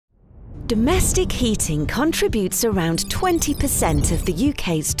Domestic heating contributes around 20% of the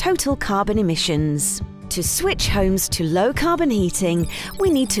UK's total carbon emissions. To switch homes to low-carbon heating, we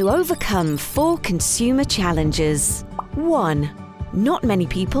need to overcome 4 consumer challenges. 1. Not many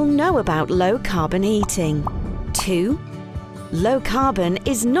people know about low-carbon heating. 2. Low-carbon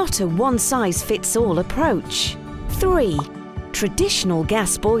is not a one-size-fits-all approach. 3. Traditional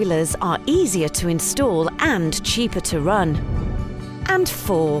gas boilers are easier to install and cheaper to run. And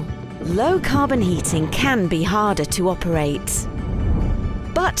 4. Low-carbon heating can be harder to operate.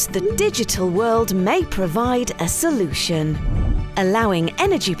 But the digital world may provide a solution, allowing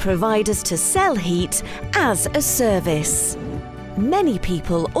energy providers to sell heat as a service. Many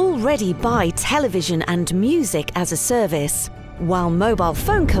people already buy television and music as a service, while mobile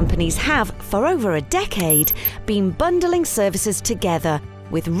phone companies have, for over a decade, been bundling services together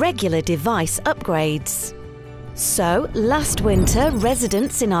with regular device upgrades. So, last winter,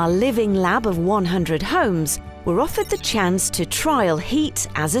 residents in our living lab of 100 homes were offered the chance to trial heat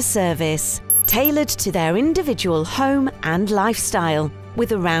as a service, tailored to their individual home and lifestyle,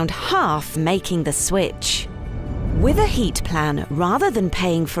 with around half making the switch. With a heat plan, rather than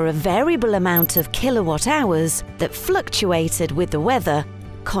paying for a variable amount of kilowatt hours that fluctuated with the weather,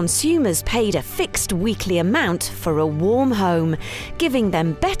 consumers paid a fixed weekly amount for a warm home, giving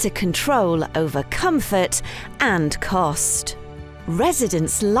them better control over comfort and cost.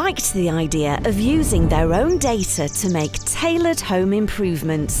 Residents liked the idea of using their own data to make tailored home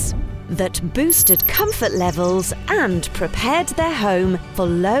improvements that boosted comfort levels and prepared their home for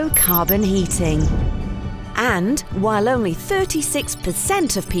low-carbon heating. And while only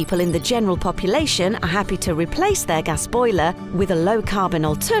 36% of people in the general population are happy to replace their gas boiler with a low-carbon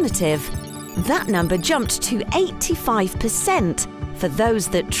alternative, that number jumped to 85% for those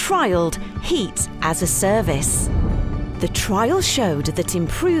that trialled heat as a service. The trial showed that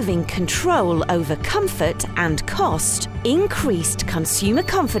improving control over comfort and cost increased consumer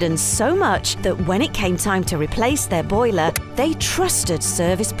confidence so much that when it came time to replace their boiler, they trusted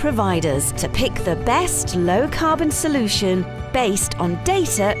service providers to pick the best low-carbon solution based on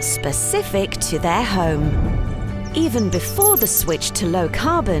data specific to their home. Even before the switch to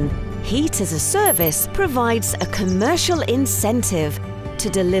low-carbon, Heat as a Service provides a commercial incentive to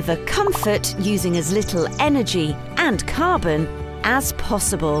deliver comfort using as little energy and carbon as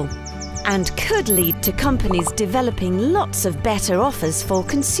possible, and could lead to companies developing lots of better offers for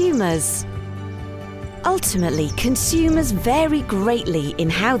consumers. Ultimately, consumers vary greatly in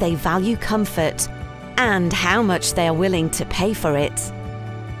how they value comfort and how much they are willing to pay for it.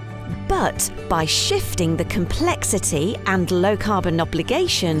 But by shifting the complexity and low-carbon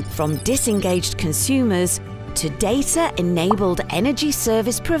obligation from disengaged consumers to data-enabled energy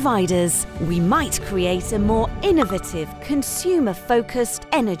service providers, we might create a more innovative, consumer-focused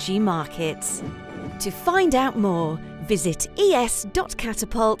energy market. To find out more, visit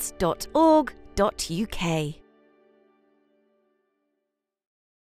es.catapult.org.uk.